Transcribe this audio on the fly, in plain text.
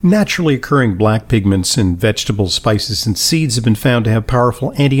Naturally occurring black pigments in vegetables, spices, and seeds have been found to have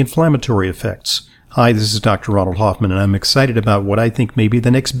powerful anti-inflammatory effects. Hi, this is Dr. Ronald Hoffman, and I'm excited about what I think may be the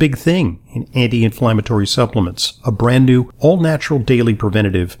next big thing in anti-inflammatory supplements, a brand new, all-natural daily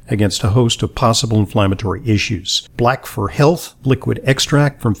preventative against a host of possible inflammatory issues. Black for Health liquid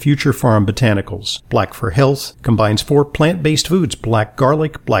extract from Future Farm Botanicals. Black for Health combines 4 plant-based foods: black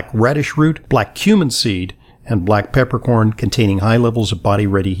garlic, black radish root, black cumin seed, and black peppercorn, containing high levels of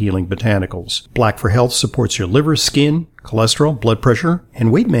body-ready healing botanicals. Black for Health supports your liver, skin, cholesterol, blood pressure,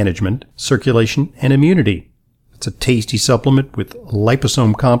 and weight management, circulation, and immunity. It's a tasty supplement with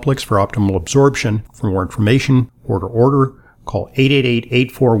liposome complex for optimal absorption. For more information, order. Call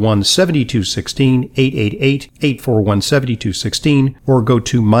 888-841-7216, 888-841-7216, or go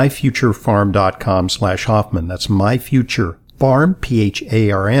to myfuturefarm.com/Hoffman. That's myfuture. Farm,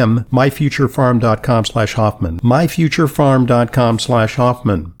 P-H-A-R-M, myfuturefarm.com/Hoffman,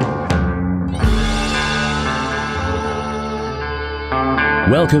 myfuturefarm.com/Hoffman.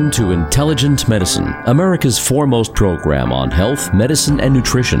 Welcome to Intelligent Medicine, America's foremost program on health, medicine, and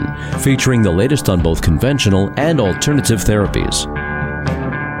nutrition, featuring the latest on both conventional and alternative therapies.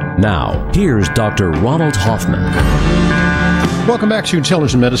 Now, here's Dr. Ronald Hoffman. Welcome back to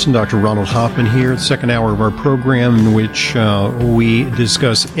Intelligent Medicine. Dr. Ronald Hoffman here, the second hour of our program, in which we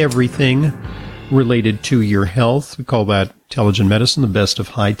discuss everything related to your health. We call that Intelligent Medicine, the best of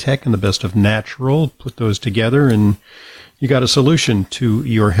high tech and the best of natural. Put those together and you got a solution to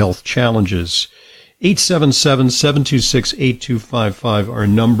your health challenges. 877-726-8255, our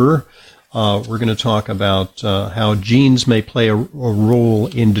number. We're going to talk about how genes may play a role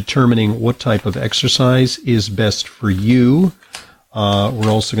in determining what type of exercise is best for you. We're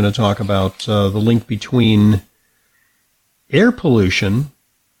also going to talk about the link between air pollution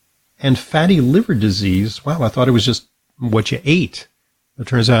and fatty liver disease. Wow, I thought it was just what you ate. It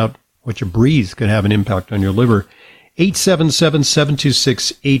turns out what you breathe could have an impact on your liver.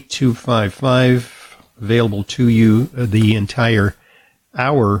 877-726-8255, available to you the entire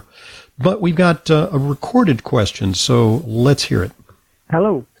hour. But we've got a recorded question, so let's hear it.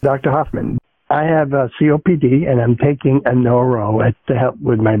 Hello, Dr. Hoffman. I have COPD, and I'm taking a Neuro to help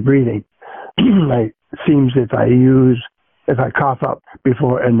with my breathing. It seems if I cough up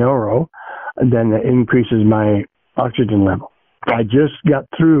before a Neuro, then it increases my oxygen level. I just got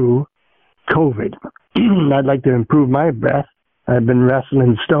through COVID. I'd like to improve my breath. I've been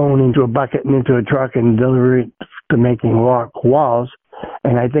wrestling stone into a bucket and into a truck and deliver it to making walls.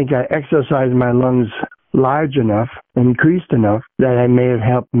 And I think I exercised my lungs large enough, increased enough, that I may have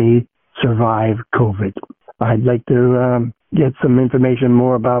helped me survive COVID. I'd like to get some information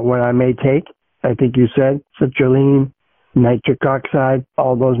more about what I may take. I think you said citrulline, nitric oxide,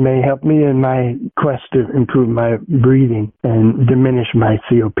 all those may help me in my quest to improve my breathing and diminish my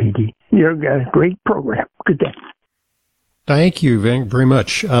COPD. You're a great program. Good day. Thank you very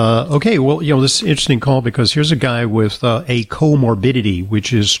much. Okay, well, this is an interesting call because here's a guy with a comorbidity,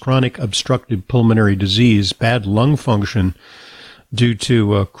 which is chronic obstructive pulmonary disease, bad lung function due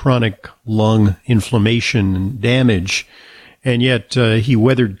to chronic lung inflammation and damage. And yet he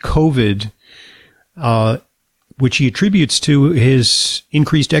weathered COVID, which he attributes to his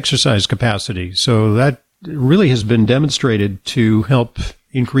increased exercise capacity. So that really has been demonstrated to help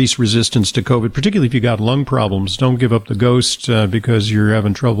increase resistance to COVID, particularly if you got lung problems. Don't give up the ghost because you're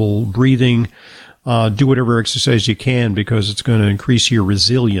having trouble breathing. Do whatever exercise you can because it's going to increase your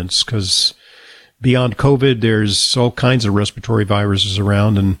resilience, because beyond COVID, there's all kinds of respiratory viruses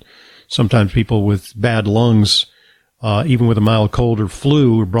around, and sometimes people with bad lungs, even with a mild cold or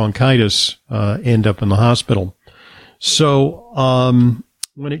flu or bronchitis, end up in the hospital. So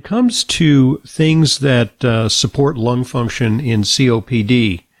when it comes to things that support lung function in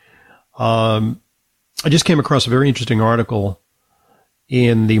COPD, I just came across a very interesting article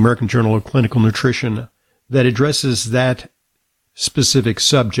in the American Journal of Clinical Nutrition that addresses that specific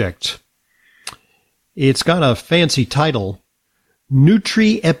subject. It's got a fancy title,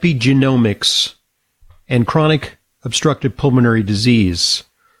 Nutri-Epigenomics and Chronic Obstructive Pulmonary Disease,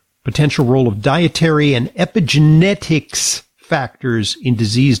 Potential Role of Dietary and Epigenetics Factors in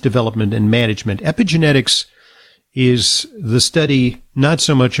Disease Development and Management. Epigenetics is the study not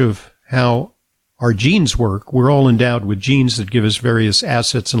so much of how our genes work. We're all endowed with genes that give us various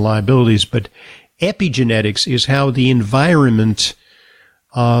assets and liabilities, but epigenetics is how the environment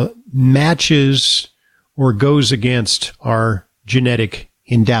matches or goes against our genetic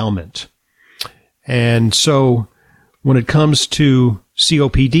endowment. And so when it comes to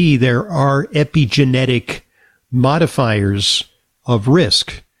COPD, there are epigenetic modifiers of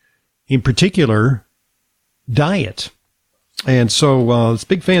risk, in particular, diet. And so it's a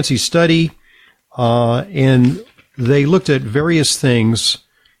big fancy study, and they looked at various things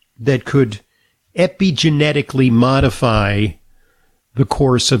that could epigenetically modify the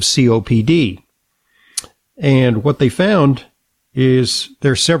course of COPD. And what they found is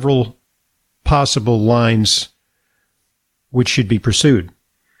there are several possible lines which should be pursued.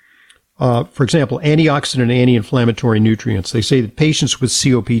 For example, antioxidant and anti-inflammatory nutrients. They say that patients with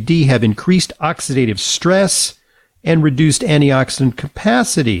COPD have increased oxidative stress and reduced antioxidant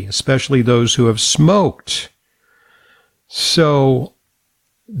capacity, especially those who have smoked. So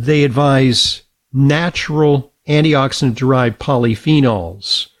they advise natural antioxidant-derived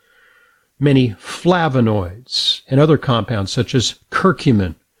polyphenols, many flavonoids, and other compounds such as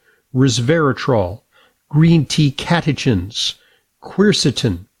curcumin, resveratrol, green tea catechins,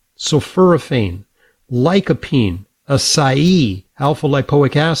 quercetin, sulforaphane, lycopene, acai,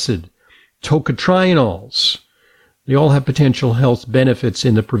 alpha-lipoic acid, tocotrienols. They all have potential health benefits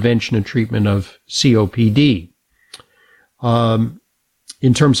in the prevention and treatment of COPD.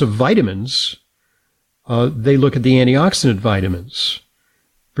 In terms of vitamins, they look at the antioxidant vitamins,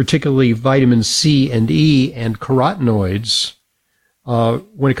 particularly vitamin C and E and carotenoids.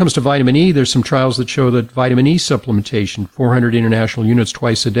 When it comes to vitamin E, there's some trials that show that vitamin E supplementation, 400 international units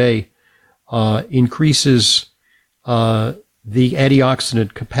twice a day, increases the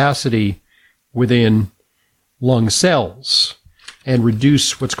antioxidant capacity within lung cells and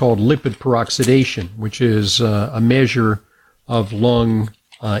reduce what's called lipid peroxidation, which is a measure of lung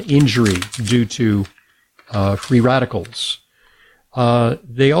injury due to free radicals.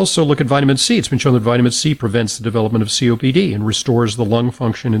 They also look at vitamin C. It's been shown that vitamin C prevents the development of COPD and restores the lung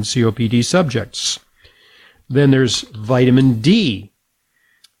function in COPD subjects. Then there's vitamin D.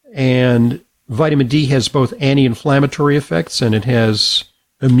 And vitamin D has both anti-inflammatory effects and it has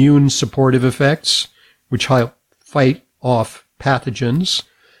immune supportive effects, which help fight off pathogens.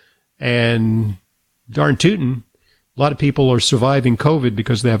 And darn tootin', a lot of people are surviving COVID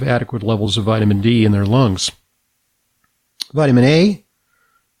because they have adequate levels of vitamin D in their lungs. Vitamin A,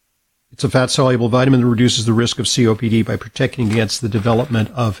 it's a fat-soluble vitamin that reduces the risk of COPD by protecting against the development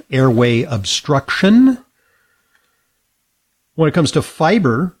of airway obstruction. When it comes to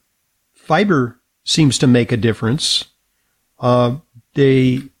fiber, fiber seems to make a difference.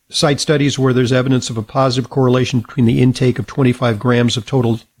 They cite studies where there's evidence of a positive correlation between the intake of 25 grams of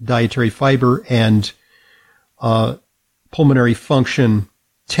total dietary fiber and pulmonary function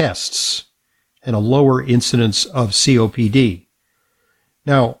tests and a lower incidence of COPD.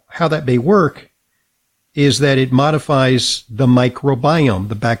 Now, how that may work is that it modifies the microbiome,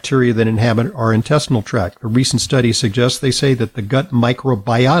 the bacteria that inhabit our intestinal tract. A recent study suggests, they say, that the gut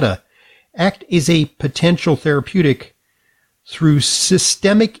microbiota act as a potential therapeutic through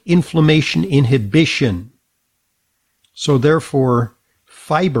systemic inflammation inhibition. So therefore,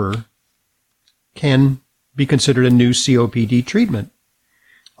 fiber can be considered a new COPD treatment.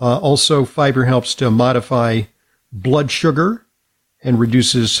 Also, fiber helps to modify blood sugar and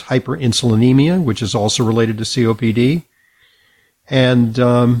reduces hyperinsulinemia, which is also related to COPD. And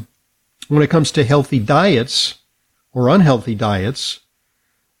when it comes to healthy diets or unhealthy diets,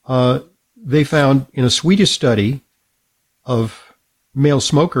 they found in a Swedish study of male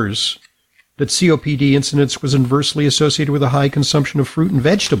smokers that COPD incidence was inversely associated with a high consumption of fruit and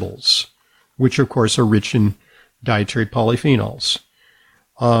vegetables, which of course are rich in dietary polyphenols.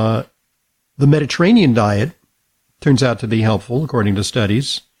 The Mediterranean diet turns out to be helpful, according to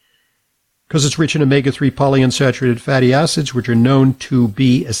studies, because it's rich in omega-3 polyunsaturated fatty acids, which are known to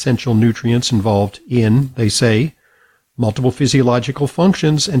be essential nutrients involved in, they say, multiple physiological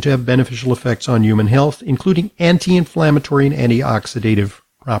functions and to have beneficial effects on human health, including anti-inflammatory and antioxidative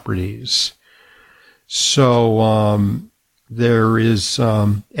properties. So there is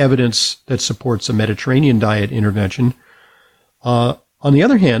evidence that supports a Mediterranean diet intervention. On the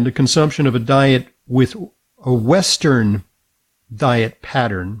other hand, the consumption of a diet with a Western diet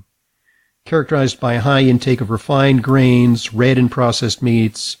pattern characterized by a high intake of refined grains, red and processed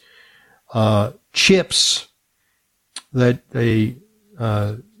meats, chips that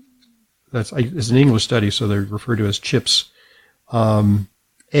that's an English study, so they're referred to as chips,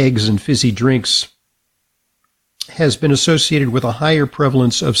 eggs and fizzy drinks, has been associated with a higher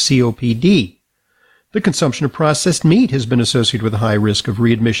prevalence of COPD. The consumption of processed meat has been associated with a high risk of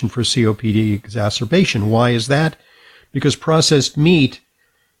readmission for COPD exacerbation. Why is that? Because processed meat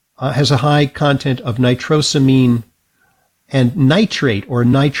has a high content of nitrosamine and nitrate or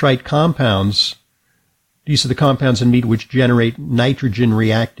nitrite compounds. These are the compounds in meat which generate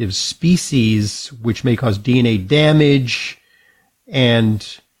nitrogen-reactive species, which may cause DNA damage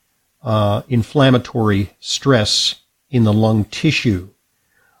and inflammatory stress in the lung tissue.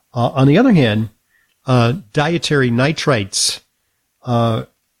 On the other hand, dietary nitrites are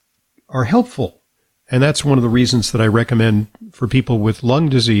helpful. And that's one of the reasons that I recommend for people with lung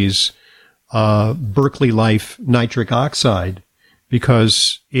disease, Berkeley Life nitric oxide,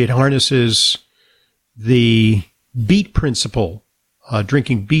 because it harnesses the beet principle.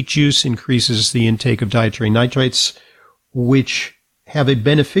 Drinking beet juice increases the intake of dietary nitrates, which have a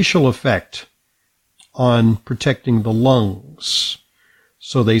beneficial effect on protecting the lungs.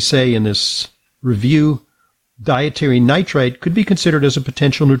 So they say in this review, dietary nitrite could be considered as a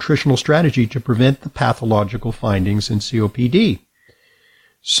potential nutritional strategy to prevent the pathological findings in COPD.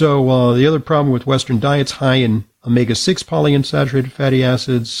 So the other problem with Western diets, high in omega-6 polyunsaturated fatty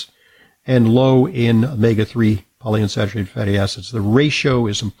acids and low in omega-3 polyunsaturated fatty acids. The ratio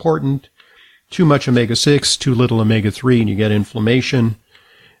is important. Too much omega-6, too little omega-3, and you get inflammation.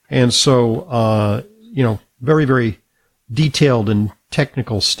 And so, very, very detailed and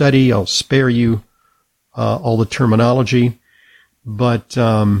technical study. I'll spare you all the terminology, but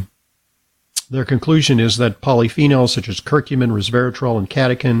their conclusion is that polyphenols such as curcumin, resveratrol, and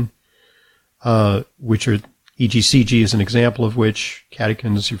catechin, which are EGCG is an example of which,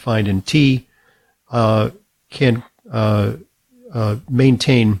 catechins you find in tea, can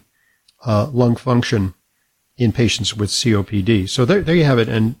maintain lung function in patients with COPD. So there you have it,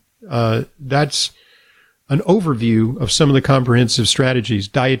 and that's an overview of some of the comprehensive strategies,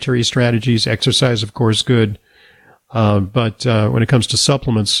 dietary strategies, exercise, of course, good. But when it comes to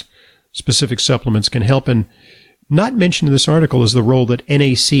supplements, specific supplements can help. And not mentioned in this article is the role that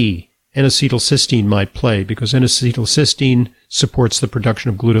NAC, N-acetylcysteine, might play, because N-acetylcysteine supports the production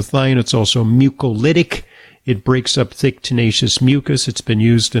of glutathione. It's also mucolytic. It breaks up thick, tenacious mucus. It's been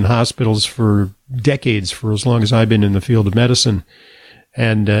used in hospitals for decades, for as long as I've been in the field of medicine.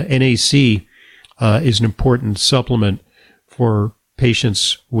 And NAC is an important supplement for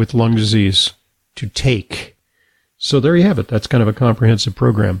patients with lung disease to take. So there you have it. That's kind of a comprehensive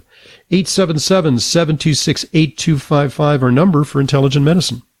program. 877-726-8255, our number for Intelligent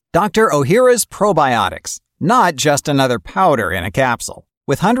Medicine. Dr. Ohhira's Probiotics, not just another powder in a capsule.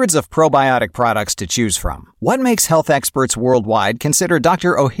 With hundreds of probiotic products to choose from, what makes health experts worldwide consider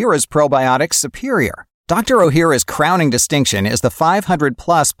Dr. Ohhira's Probiotics superior? Dr. Ohhira's crowning distinction is the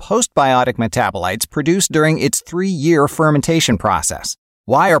 500-plus postbiotic metabolites produced during its 3-year fermentation process.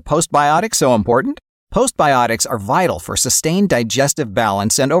 Why are postbiotics so important? Postbiotics are vital for sustained digestive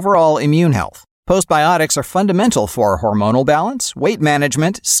balance and overall immune health. Postbiotics are fundamental for hormonal balance, weight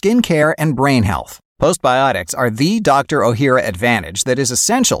management, skin care, and brain health. Postbiotics are the Dr. Ohhira advantage that is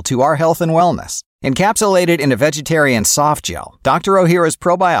essential to our health and wellness. Encapsulated in a vegetarian soft gel, Dr. Ohhira's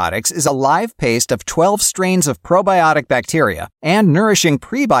Probiotics is a live paste of 12 strains of probiotic bacteria and nourishing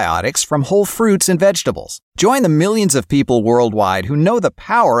prebiotics from whole fruits and vegetables. Join the millions of people worldwide who know the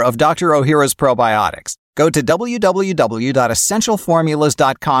power of Dr. Ohhira's Probiotics. Go to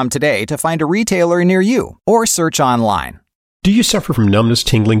www.essentialformulas.com today to find a retailer near you, or search online. Do you suffer from numbness,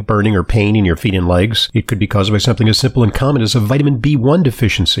 tingling, burning, or pain in your feet and legs? It could be caused by something as simple and common as a vitamin B1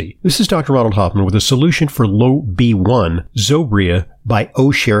 deficiency. This is Dr. Ronald Hoffman with a solution for low B1, Zobria by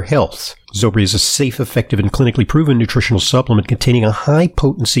O'Share Health. Zobria is a safe, effective, and clinically proven nutritional supplement containing a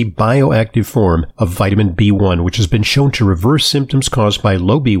high-potency bioactive form of vitamin B1, which has been shown to reverse symptoms caused by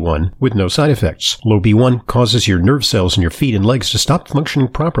low B1 with no side effects. Low B1 causes your nerve cells in your feet and legs to stop functioning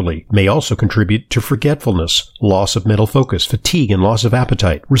properly. It may also contribute to forgetfulness, loss of mental focus, fatigue, and loss of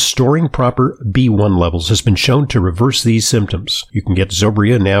appetite. Restoring proper B1 levels has been shown to reverse these symptoms. You can get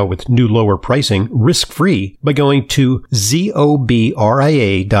Zobria now with new lower pricing, risk-free, by going to zobria.com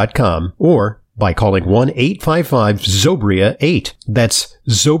or by calling 1-855-ZOBRIA-8. That's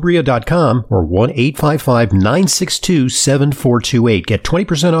Zobria.com or 1-855-962-7428. Get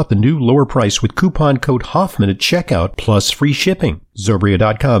 20% off the new lower price with coupon code Hoffman at checkout plus free shipping.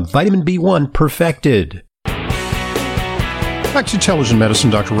 Zobria.com. Vitamin B1 perfected. Back to Intelligent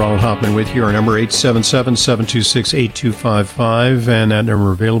Medicine, Dr. Ronald Hoffman with you. Our number 877-726-8255, and that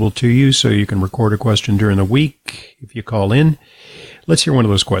number available to you so you can record a question during the week if you call in. Let's hear one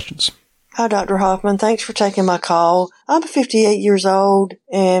of those questions. Hi, Dr. Hoffman. Thanks for taking my call. I'm 58 years old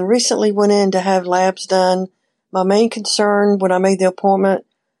and recently went in to have labs done. My main concern when I made the appointment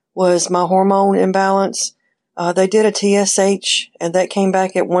was my hormone imbalance. They did a TSH and that came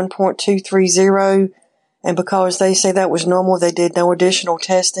back at 1.230. And because they say that was normal, they did no additional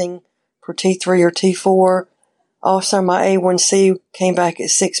testing for T3 or T4. Also, my A1C came back at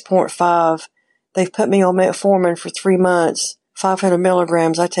 6.5. They've put me on metformin for 3 months. 500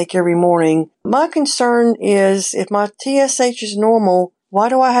 milligrams I take every morning. My concern is if my TSH is normal, Why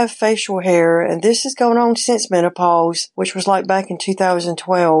do I have facial hair? And this is going on since menopause, which was like back in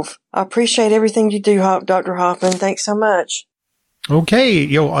 2012. I appreciate everything you do, Dr. Hoffman. Thanks so much. Okay.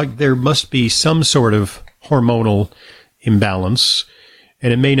 There must be some sort of hormonal imbalance,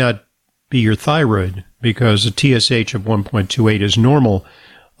 and it may not be your thyroid, because a TSH of 1.28 is normal.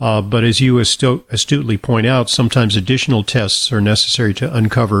 But as you astutely point out, sometimes additional tests are necessary to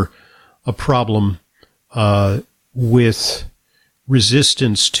uncover a problem with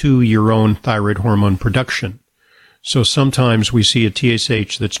resistance to your own thyroid hormone production. So sometimes we see a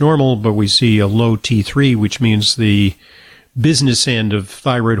TSH that's normal, but we see a low T3, which means the business end of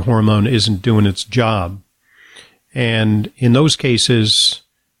thyroid hormone isn't doing its job. And in those cases,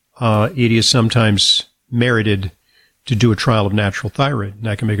 it is sometimes merited to do a trial of natural thyroid. And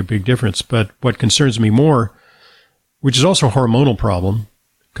that can make a big difference. But what concerns me more, which is also a hormonal problem,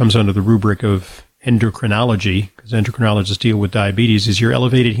 comes under the rubric of endocrinology, because endocrinologists deal with diabetes, is your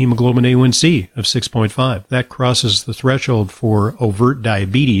elevated hemoglobin A1C of 6.5. That crosses the threshold for overt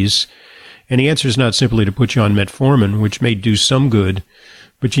diabetes. And the answer is not simply to put you on metformin, which may do some good,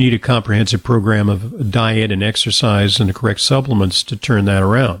 but you need a comprehensive program of diet and exercise and the correct supplements to turn that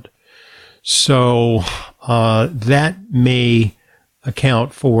around. So that may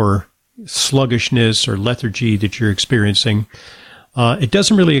account for sluggishness or lethargy that you're experiencing. It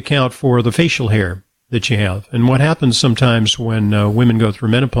doesn't really account for the facial hair that you have. And what happens sometimes when women go through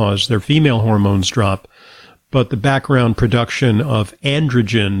menopause, their female hormones drop, but the background production of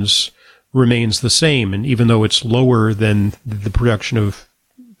androgens remains the same. And even though it's lower than the production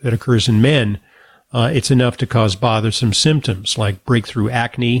that occurs in men, it's enough to cause bothersome symptoms like breakthrough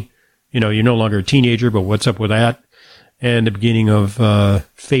acne. You're no longer a teenager, but what's up with that? And the beginning of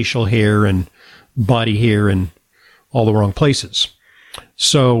facial hair and body hair in all the wrong places.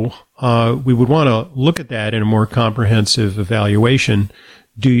 So we would want to look at that in a more comprehensive evaluation.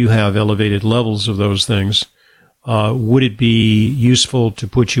 Do you have elevated levels of those things? Would it be useful to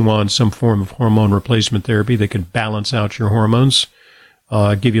put you on some form of hormone replacement therapy that could balance out your hormones,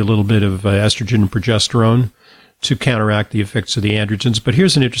 give you a little bit of estrogen and progesterone to counteract the effects of the androgens? But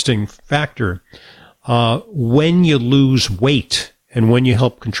here's an interesting factor. When you lose weight and when you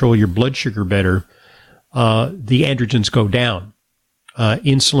help control your blood sugar better, the androgens go down.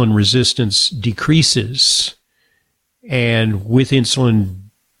 Insulin resistance decreases. And with insulin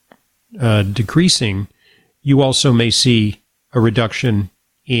decreasing, you also may see a reduction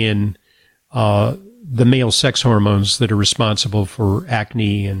in the male sex hormones that are responsible for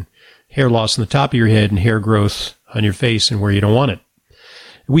acne and hair loss on the top of your head and hair growth on your face and where you don't want it.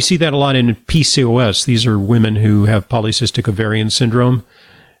 We see that a lot in PCOS. These are women who have polycystic ovarian syndrome.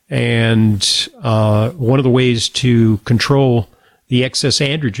 And one of the ways to control the excess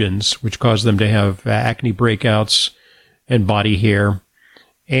androgens, which cause them to have acne breakouts and body hair,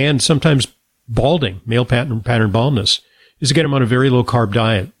 and sometimes balding, male pattern baldness, is to get them on a very low-carb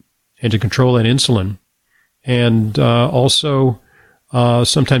diet and to control that insulin. And also,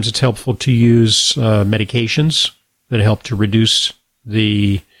 sometimes it's helpful to use medications that help to reduce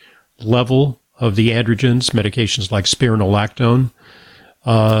the level of the androgens, medications like spironolactone.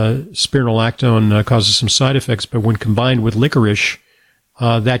 Spironolactone causes some side effects, but when combined with licorice,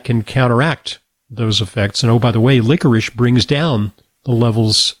 that can counteract those effects. And oh, by the way, licorice brings down the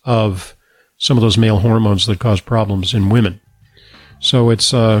levels of some of those male hormones that cause problems in women. So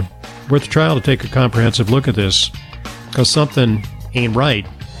it's worth a trial to take a comprehensive look at this, because something ain't right.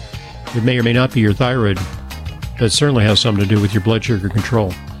 It may or may not be your thyroid. That certainly has something to do with your blood sugar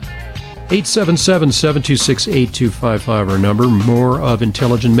control. 877-726-8255, our number. More of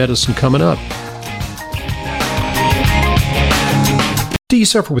Intelligent Medicine coming up. Do you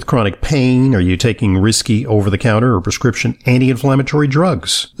suffer with chronic pain? Are you taking risky over-the-counter or prescription anti-inflammatory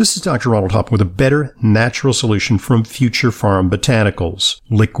drugs? This is Dr. Ronald Hoffman with a better natural solution from Future Farm Botanicals.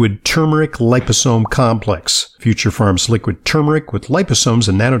 Liquid Turmeric Liposome Complex. Future Farm's liquid turmeric with liposomes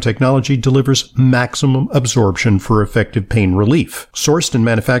and nanotechnology delivers maximum absorption for effective pain relief. Sourced and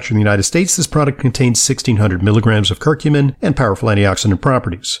manufactured in the United States, this product contains 1,600 milligrams of curcumin and powerful antioxidant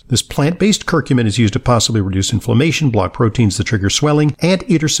properties. This plant-based curcumin is used to possibly reduce inflammation, block proteins that trigger swelling, and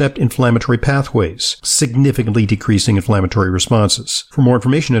intercept inflammatory pathways, significantly decreasing inflammatory responses. For more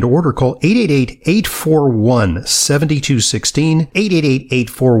information and to order, call 888-841-7216,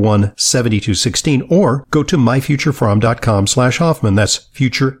 888-841-7216, or go to myfuturefarm.com/Hoffman. That's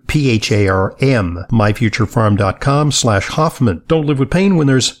future, P-H-A-R-M, myfuturefarm.com/Hoffman. Don't live with pain when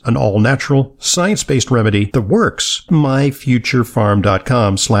there's an all-natural, science-based remedy that works.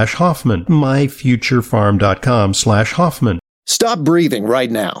 myfuturefarm.com/Hoffman, myfuturefarm.com/Hoffman. Stop breathing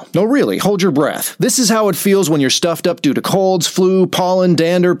right now. No, really, hold your breath. This is how it feels when you're stuffed up due to colds, flu, pollen,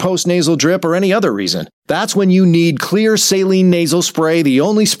 dander, postnasal drip, or any other reason. That's when you need Xlear Saline Nasal Spray, the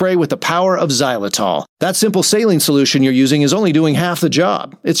only spray with the power of xylitol. That simple saline solution you're using is only doing half the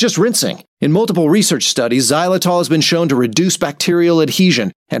job. It's just rinsing. In multiple research studies, xylitol has been shown to reduce bacterial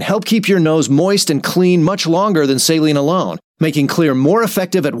adhesion and help keep your nose moist and clean much longer than saline alone, making Xlear more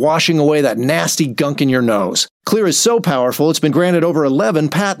effective at washing away that nasty gunk in your nose. Xlear is so powerful, it's been granted over 11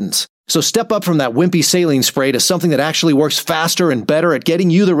 patents. So step up from that wimpy saline spray to something that actually works faster and better at getting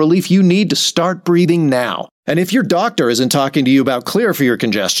you the relief you need to start breathing now. And if your doctor isn't talking to you about Xlear for your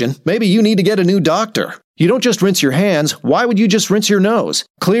congestion, maybe you need to get a new doctor. You don't just rinse your hands. Why would you just rinse your nose?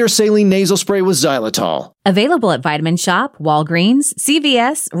 Xlear Saline Nasal Spray with xylitol. Available at Vitamin Shoppe, Walgreens,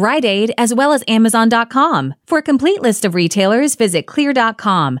 CVS, Rite Aid, as well as Amazon.com. For a complete list of retailers, visit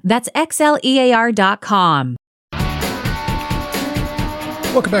Xlear.com. That's XLEAR.com.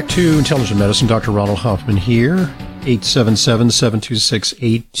 Welcome back to Intelligent Medicine. Dr. Ronald Hoffman here.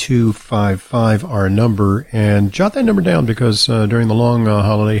 877-726-8255, our number. And jot that number down because during the long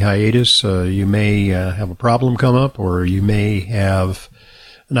holiday hiatus, you may have a problem come up, or you may have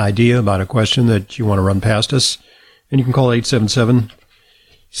an idea about a question that you want to run past us. And you can call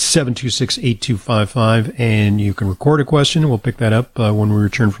 877-726-8255, and you can record a question. We'll pick that up when we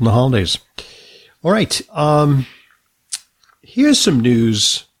return from the holidays. All right. Here's some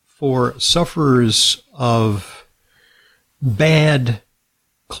news for sufferers of bad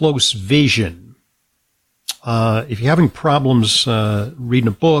close vision. If you're having problems reading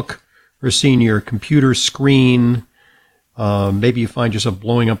a book or seeing your computer screen, maybe you find yourself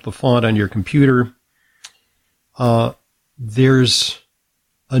blowing up the font on your computer, there's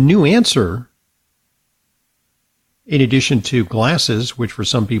a new answer in addition to glasses, which for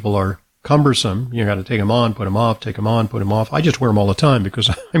some people are cumbersome. You got to take them on, put them off, take them on, put them off. I just wear them all the time because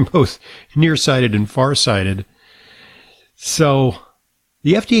I'm both nearsighted and farsighted. So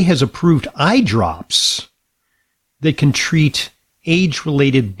the FDA has approved eye drops that can treat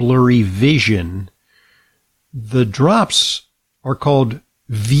age-related blurry vision. The drops are called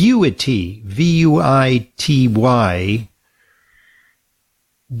Vuity, V-U-I-T-Y.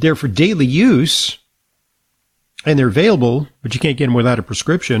 They're for daily use, and they're available, but you can't get them without a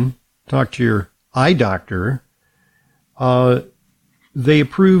prescription. Talk to your eye doctor. They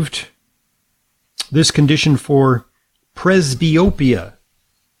approved this condition for presbyopia,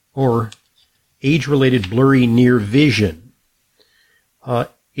 or age-related blurry near vision.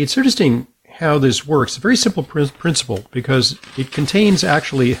 It's interesting how this works. It's a very simple principle because it contains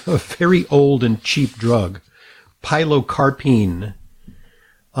actually a very old and cheap drug, pilocarpine,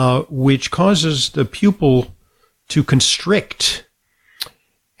 which causes the pupil to constrict.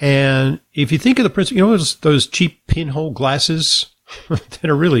 And if you think of the principle, you know those cheap pinhole glasses that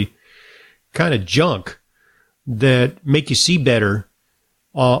are really kind of junk that make you see better?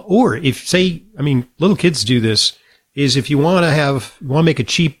 Or if, say, I mean, little kids do this, is if you want to make a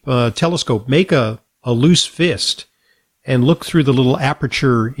cheap telescope, make a loose fist and look through the little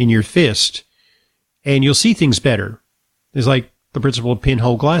aperture in your fist, and you'll see things better. It's like the principle of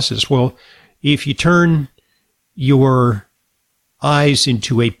pinhole glasses. Well, if you turn your eyes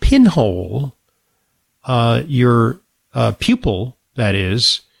into a pinhole, your pupil, that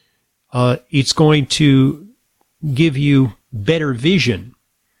is, it's going to give you better vision,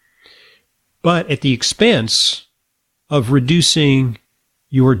 but at the expense of reducing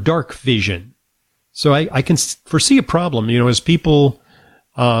your dark vision. So I can foresee a problem, as people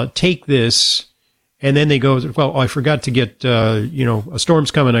take this and then they go, well, I forgot to get, a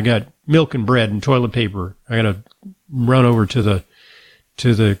storm's coming. I got milk and bread and toilet paper. I got to run over to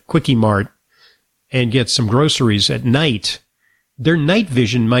the Quickie Mart and get some groceries at night. Their night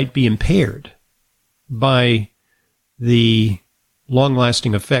vision might be impaired by the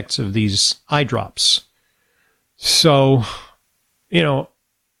long-lasting effects of these eye drops. So, I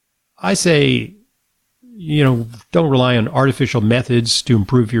say, don't rely on artificial methods to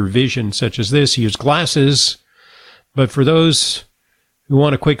improve your vision, such as this. Use glasses. But for those who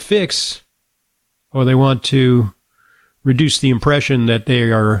want a quick fix, or they want to reduce the impression that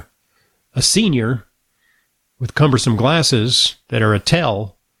they are a senior with cumbersome glasses that are a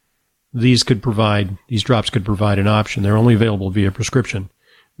tell, these drops could provide an option. They're only available via prescription.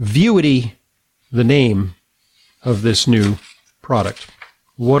 Vuity, the name of this new product.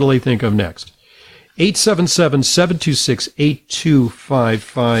 What'll they think of next?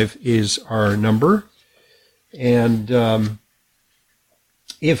 877-726-8255 is our number. And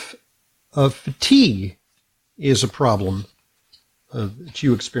if fatigue is a problem that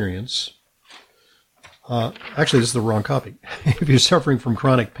you experience, Actually, this is the wrong copy. If you're suffering from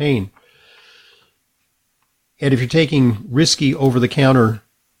chronic pain, and if you're taking risky over-the-counter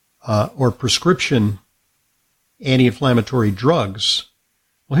or prescription anti-inflammatory drugs,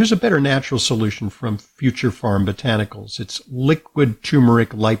 well, here's a better natural solution from Future Pharm Botanicals. It's liquid turmeric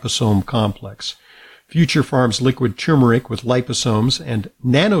liposome complex. Future Pharm's liquid turmeric with liposomes and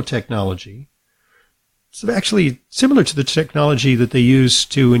nanotechnology. It's actually similar to the technology that they use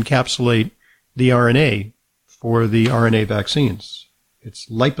to encapsulate the RNA for the RNA vaccines. It's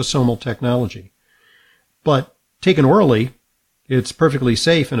liposomal technology. But taken orally, it's perfectly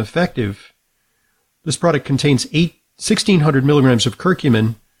safe and effective. This product contains 1,600 milligrams of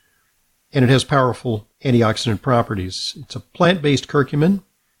curcumin, and it has powerful antioxidant properties. It's a plant-based curcumin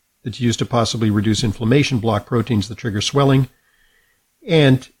that's used to possibly reduce inflammation, block proteins that trigger swelling,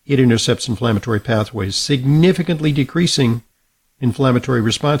 and it intercepts inflammatory pathways, significantly decreasing inflammatory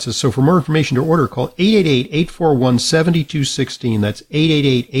responses. So for more information to order, call 888-841-7216. That's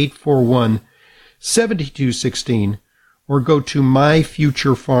 888-841-7216. Or go to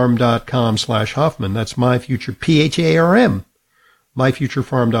myfuturepharm.com/Hoffman. That's myfuture, P-H-A-R-M.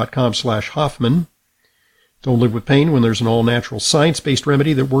 myfuturepharm.com/Hoffman. Don't live with pain when there's an all-natural science-based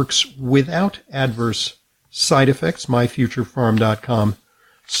remedy that works without adverse side effects.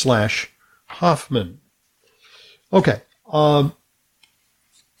 myfuturepharm.com/Hoffman. Okay.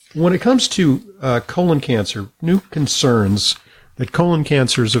 When it comes to colon cancer, new concerns that colon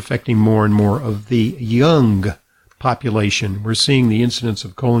cancer is affecting more and more of the young population. We're seeing the incidence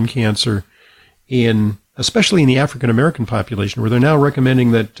of colon cancer especially in the African American population, where they're now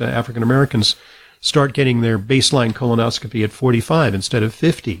recommending that African Americans start getting their baseline colonoscopy at 45 instead of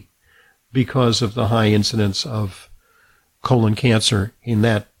 50 because of the high incidence of colon cancer in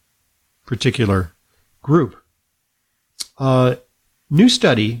that particular group. New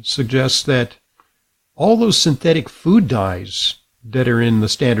study suggests that all those synthetic food dyes that are in the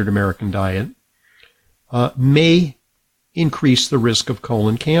standard American diet may increase the risk of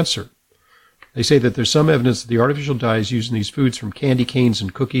colon cancer. They say that there's some evidence that the artificial dyes used in these foods, from candy canes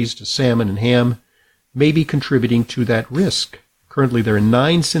and cookies to salmon and ham, may be contributing to that risk. Currently, there are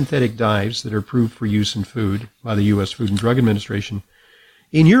 9 synthetic dyes that are approved for use in food by the U.S. Food and Drug Administration.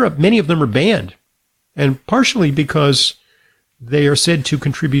 In Europe, many of them are banned, and partially because they are said to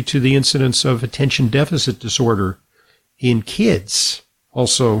contribute to the incidence of attention deficit disorder in kids,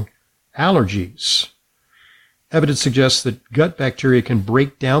 also allergies. Evidence suggests that gut bacteria can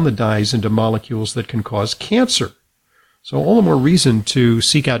break down the dyes into molecules that can cause cancer. So all the more reason to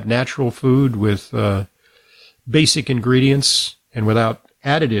seek out natural food with basic ingredients and without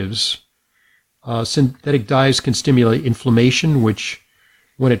additives. Synthetic dyes can stimulate inflammation, which,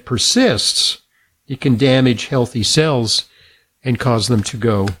 when it persists, it can damage healthy cells and cause them to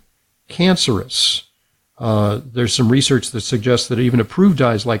go cancerous. There's some research that suggests that even approved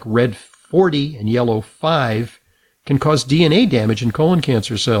dyes like red 40 and yellow 5 can cause DNA damage in colon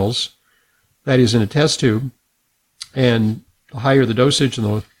cancer cells, that is in a test tube. And the higher the dosage and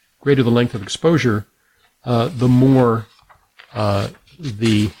the greater the length of exposure, the more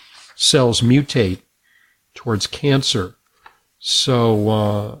the cells mutate towards cancer.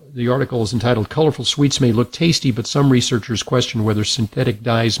 So the article is entitled, "Colorful Sweets May Look Tasty, but Some Researchers Question Whether Synthetic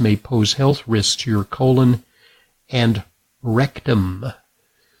Dyes May Pose Health Risks to Your Colon and Rectum."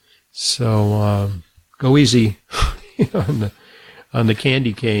 So go easy on the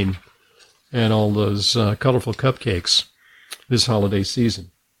candy cane and all those colorful cupcakes this holiday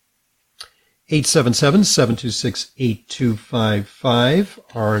season. 877-726-8255,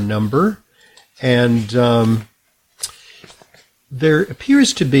 our number. And there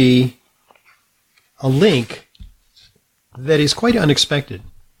appears to be a link that is quite unexpected.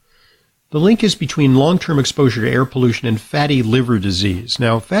 The link is between long-term exposure to air pollution and fatty liver disease.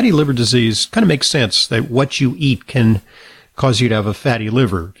 Now, fatty liver disease kind of makes sense that what you eat can cause you to have a fatty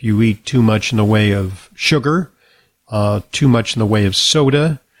liver. If you eat too much in the way of sugar, too much in the way of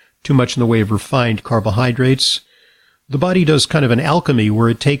soda, too much in the way of refined carbohydrates, the body does kind of an alchemy where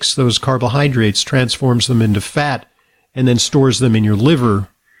it takes those carbohydrates, transforms them into fat, and then stores them in your liver.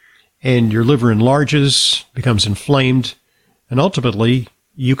 And your liver enlarges, becomes inflamed, and ultimately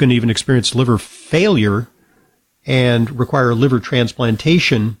you can even experience liver failure and require liver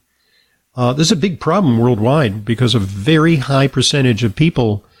transplantation. This is a big problem worldwide because a very high percentage of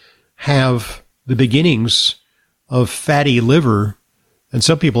people have the beginnings of fatty liver, and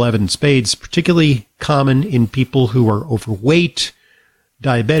some people have it in spades, particularly common in people who are overweight,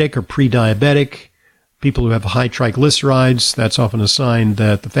 diabetic or pre-diabetic, people who have high triglycerides. That's often a sign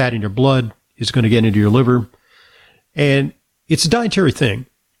that the fat in your blood is going to get into your liver. And it's a dietary thing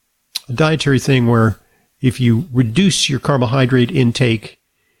where if you reduce your carbohydrate intake,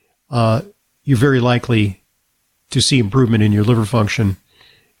 you're very likely to see improvement in your liver function,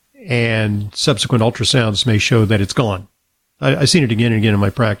 and subsequent ultrasounds may show that it's gone. I've seen it again and again in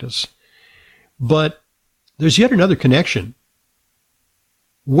my practice. But there's yet another connection.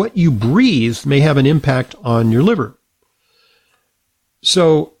 What you breathe may have an impact on your liver.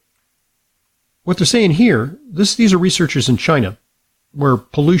 So what they're saying here, these are researchers in China, where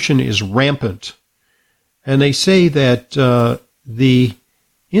pollution is rampant. And they say that the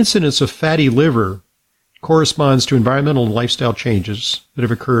incidence of fatty liver corresponds to environmental and lifestyle changes that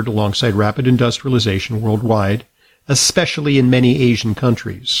have occurred alongside rapid industrialization worldwide, especially in many Asian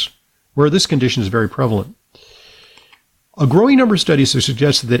countries, where this condition is very prevalent. A growing number of studies have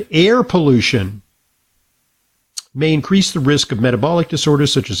suggested that air pollution may increase the risk of metabolic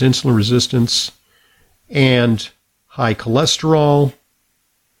disorders such as insulin resistance and high cholesterol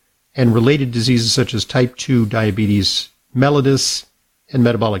and related diseases such as type 2 diabetes mellitus and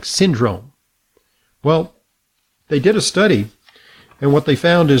metabolic syndrome. Well, they did a study, and what they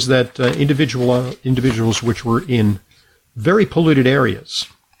found is that individuals which were in very polluted areas,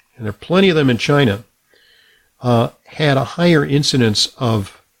 and there are plenty of them in China, had a higher incidence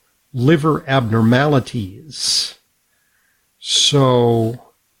of liver abnormalities. So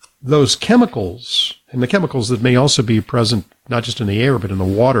those chemicals, and the chemicals that may also be present not just in the air, but in the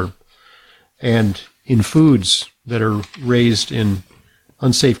water and in foods that are raised in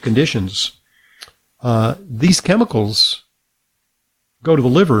unsafe conditions, these chemicals go to the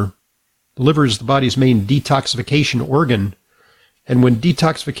liver. The liver is the body's main detoxification organ. And when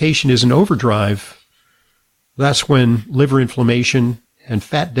detoxification is in overdrive, that's when liver inflammation and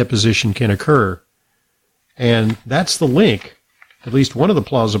fat deposition can occur. And that's the link, at least one of the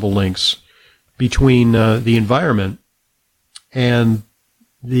plausible links, between the environment and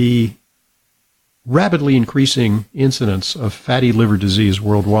the rapidly increasing incidence of fatty liver disease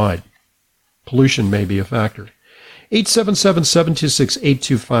worldwide. Pollution may be a factor.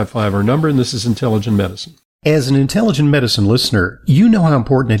 877-726-8255, our number, and this is Intelligent Medicine. As an Intelligent Medicine listener, you know how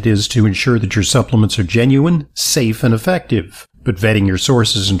important it is to ensure that your supplements are genuine, safe, and effective. But vetting your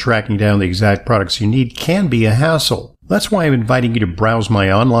sources and tracking down the exact products you need can be a hassle. That's why I'm inviting you to browse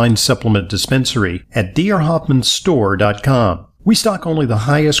my online supplement dispensary at drhoffmanstore.com. We stock only the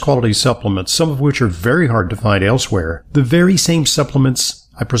highest quality supplements, some of which are very hard to find elsewhere. The very same supplements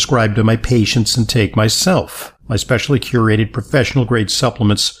I prescribe to my patients and take myself. My specially curated professional-grade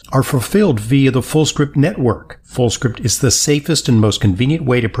supplements are fulfilled via the FullScript network. FullScript is the safest and most convenient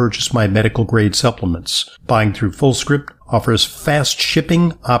way to purchase my medical-grade supplements. Buying through FullScript offers fast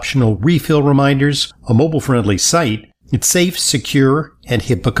shipping, optional refill reminders, a mobile-friendly site. It's safe, secure, and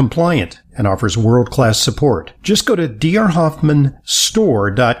HIPAA-compliant, and offers world-class support. Just go to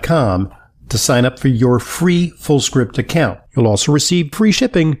drhoffmanstore.com to sign up for your free FullScript account. You'll also receive free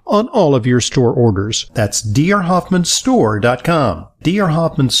shipping on all of your store orders. That's drhoffmanstore.com.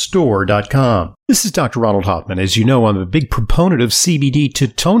 drhoffmanstore.com. This is Dr. Ronald Hoffman. As you know, I'm a big proponent of CBD to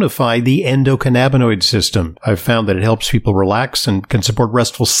tonify the endocannabinoid system. I've found that it helps people relax and can support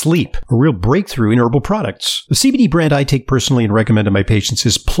restful sleep, a real breakthrough in herbal products. The CBD brand I take personally and recommend to my patients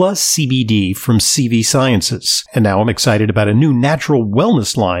is Plus CBD from CV Sciences. And now I'm excited about a new natural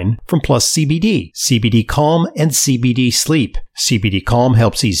wellness line from Plus CBD, CBD Calm and CBD Sleep. CBD Calm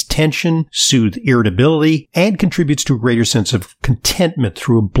helps ease tension, soothe irritability, and contributes to a greater sense of contentment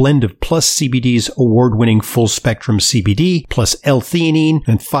through a blend of Plus CBD's award-winning full-spectrum CBD, plus L-theanine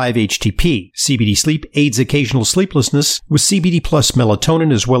and 5-HTP. CBD Sleep aids occasional sleeplessness with CBD plus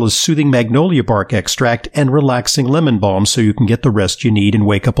melatonin, as well as soothing magnolia bark extract and relaxing lemon balm, so you can get the rest you need and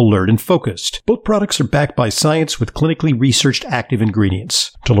wake up alert and focused. Both products are backed by science with clinically researched active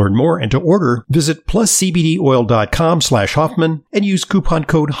ingredients. To learn more and to order, visit pluscbdoil.com/Hoffman and use coupon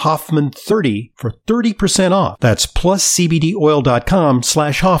code Hoffman30 for 30% off. That's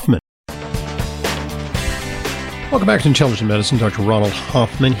pluscbdoil.com/Hoffman. Welcome back to Intelligent Medicine. Dr. Ronald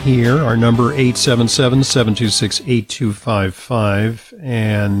Hoffman here. Our number 877-726-8255.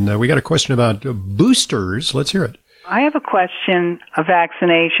 And we got a question about boosters. Let's hear it. I have a question, a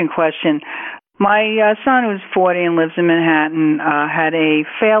vaccination question. My son, who's 40 and lives in Manhattan, had a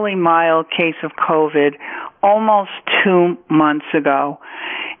fairly mild case of COVID almost 2 months ago.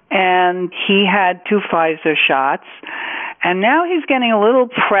 And he had 2 Pfizer shots. And now he's getting a little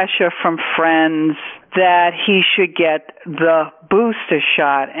pressure from friends that he should get the booster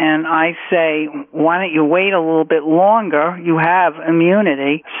shot. And I say, why don't you wait a little bit longer? You have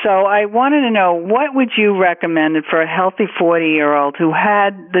immunity. So I wanted to know, what would you recommend for a healthy 40-year-old who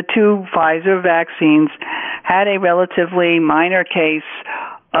had the 2 Pfizer vaccines, had a relatively minor case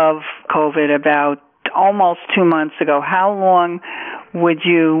of COVID about almost 2 months ago. How long would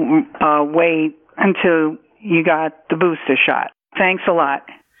you wait until you got the booster shot? Thanks a lot.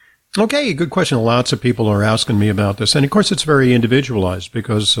 Okay, good question. Lots of people are asking me about this. And of course, it's very individualized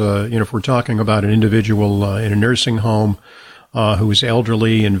because, if we're talking about an individual in a nursing home who is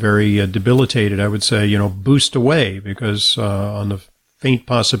elderly and very debilitated, I would say, boost away because on the faint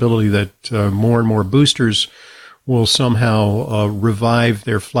possibility that more and more boosters will somehow revive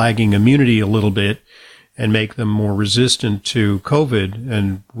their flagging immunity a little bit and make them more resistant to COVID,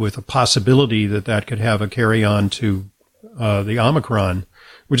 and with a possibility that could have a carry-on to the Omicron,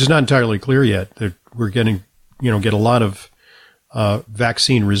 which is not entirely clear yet. That we're getting, get a lot of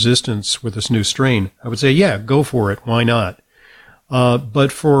vaccine resistance with this new strain. I would say, yeah, go for it. Why not?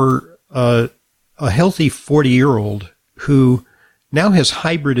 But for a healthy 40-year-old who now has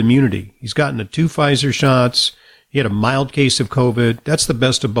hybrid immunity, he's gotten the 2 Pfizer shots, he had a mild case of COVID, that's the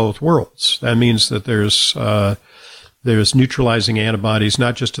best of both worlds. That means that there's neutralizing antibodies,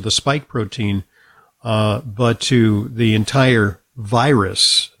 not just to the spike protein, but to the entire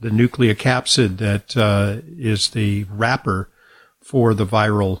virus, the nucleocapsid that is the wrapper for the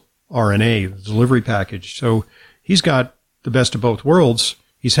viral RNA, the delivery package. So he's got the best of both worlds.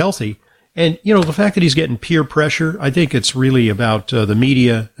 He's healthy. And, the fact that he's getting peer pressure, I think it's really about the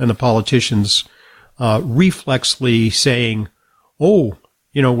media and the politicians reflexly saying, we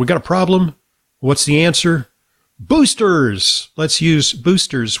got a problem. What's the answer? Boosters. Let's use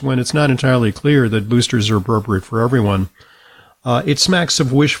boosters when it's not entirely clear that boosters are appropriate for everyone. It smacks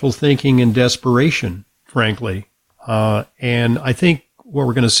of wishful thinking and desperation, frankly. And I think what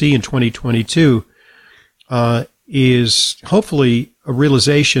we're going to see in 2022 is hopefully a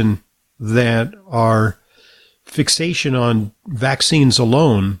realization that our fixation on vaccines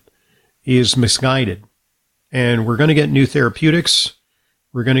alone is misguided. And we're going to get new therapeutics.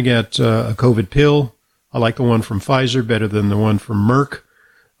 We're going to get a COVID pill. I like the one from Pfizer better than the one from Merck.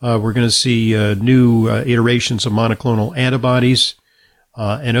 We're going to see new iterations of monoclonal antibodies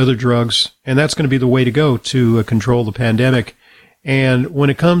and other drugs. And that's going to be the way to go to control the pandemic. And when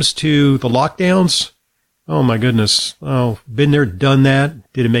it comes to the lockdowns, oh my goodness. Oh, been there, done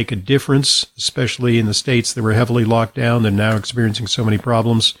that. Did it make a difference, especially in the states that were heavily locked down? They're now experiencing so many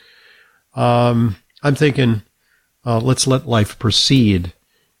problems. I'm thinking, let's let life proceed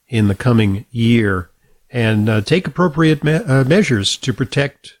in the coming year and take appropriate measures to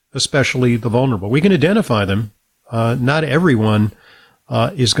protect especially the vulnerable. We can identify them. Not everyone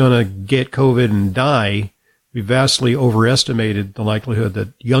is going to get COVID and die. We vastly overestimated the likelihood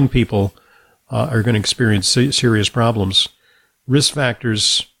that young people are going to experience serious problems. Risk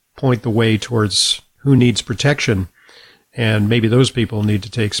factors point the way towards who needs protection, and maybe those people need to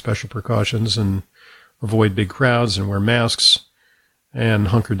take special precautions and avoid big crowds and wear masks and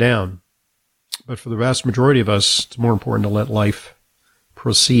hunker down. But for the vast majority of us, it's more important to let life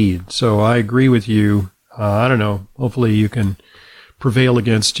proceed. So I agree with you. I don't know. Hopefully you can prevail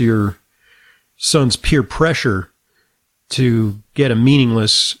against your son's peer pressure to get a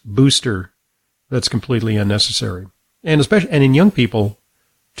meaningless booster that's completely unnecessary. And in young people,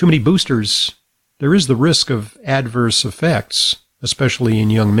 too many boosters, there is the risk of adverse effects, especially in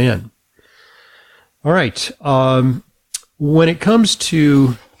young men. All right. When it comes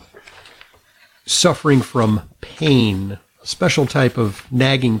to suffering from pain, a special type of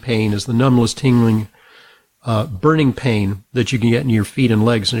nagging pain is the numbness, tingling, burning pain that you can get in your feet and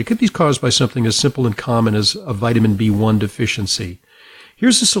legs. And it could be caused by something as simple and common as a vitamin B1 deficiency.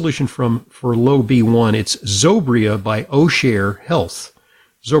 Here's a solution for low B1. It's Zobria by O'Share Health.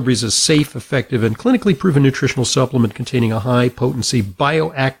 Zobria is a safe, effective, and clinically proven nutritional supplement containing a high-potency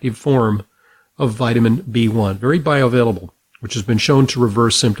bioactive form of vitamin B1. Very bioavailable, which has been shown to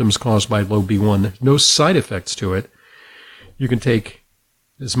reverse symptoms caused by low B1. There's no side effects to it. You can take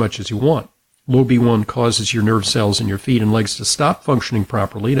as much as you want. Low B1 causes your nerve cells in your feet and legs to stop functioning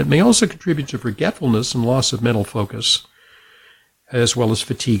properly, and it may also contribute to forgetfulness and loss of mental focus, as well as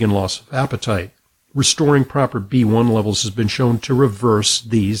fatigue and loss of appetite. Restoring proper B1 levels has been shown to reverse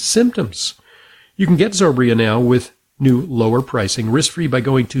these symptoms. You can get Zobria now with new lower pricing, risk-free by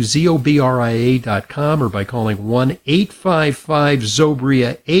going to zobria.com or by calling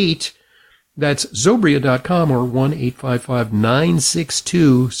 1-855-ZOBRIA-8. That's Zobria.com or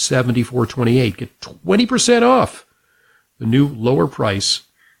 1-855-962-7428. Get 20% off the new lower price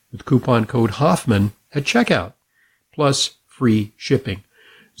with coupon code Hoffman at checkout, plus free shipping.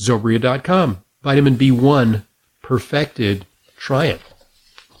 Zobria.com. Vitamin B1 perfected. Try it.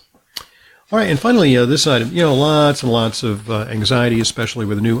 All right, and finally, this item, lots and lots of anxiety, especially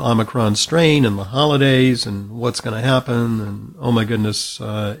with the new Omicron strain and the holidays and what's going to happen. And, oh, my goodness,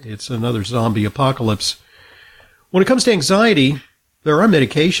 it's another zombie apocalypse. When it comes to anxiety, there are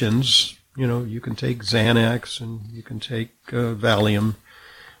medications. You can take Xanax and you can take Valium.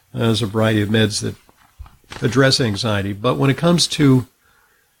 There's a variety of meds that address anxiety. But when it comes to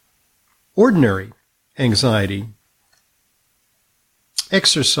ordinary anxiety,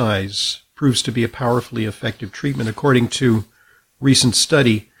 exercise proves to be a powerfully effective treatment. According to recent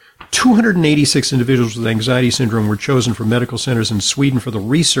study, 286 individuals with anxiety syndrome were chosen from medical centers in Sweden for the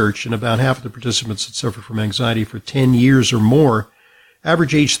research, and about half of the participants had suffered from anxiety for 10 years or more.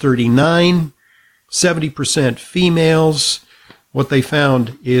 Average age 39, 70% females. What they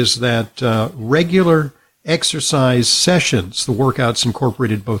found is that regular exercise sessions, the workouts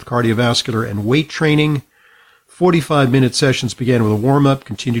incorporated both cardiovascular and weight training. 45-minute sessions began with a warm-up,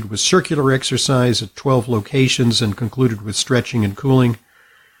 continued with circular exercise at 12 locations, and concluded with stretching and cooling.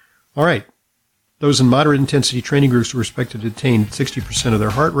 All right. Those in moderate intensity training groups were expected to attain 60% of their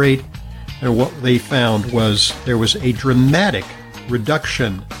heart rate. And what they found was there was a dramatic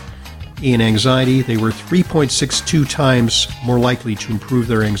reduction in anxiety. They were 3.62 times more likely to improve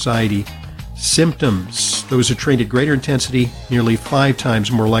their anxiety symptoms. Those who trained at greater intensity, nearly 5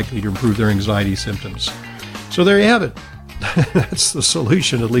 times more likely to improve their anxiety symptoms. So there you have it. That's the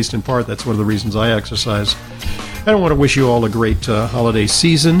solution, at least in part. That's one of the reasons I exercise. I want to wish you all a great holiday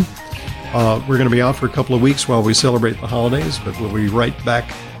season. We're going to be out for a couple of weeks while we celebrate the holidays, but we'll be right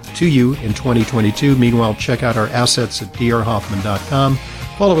back to you in 2022. Meanwhile, check out our assets at drhoffman.com.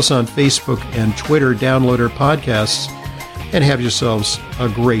 Follow us on Facebook and Twitter. Download our podcasts and have yourselves a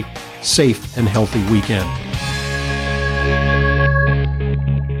great, safe, and healthy weekend.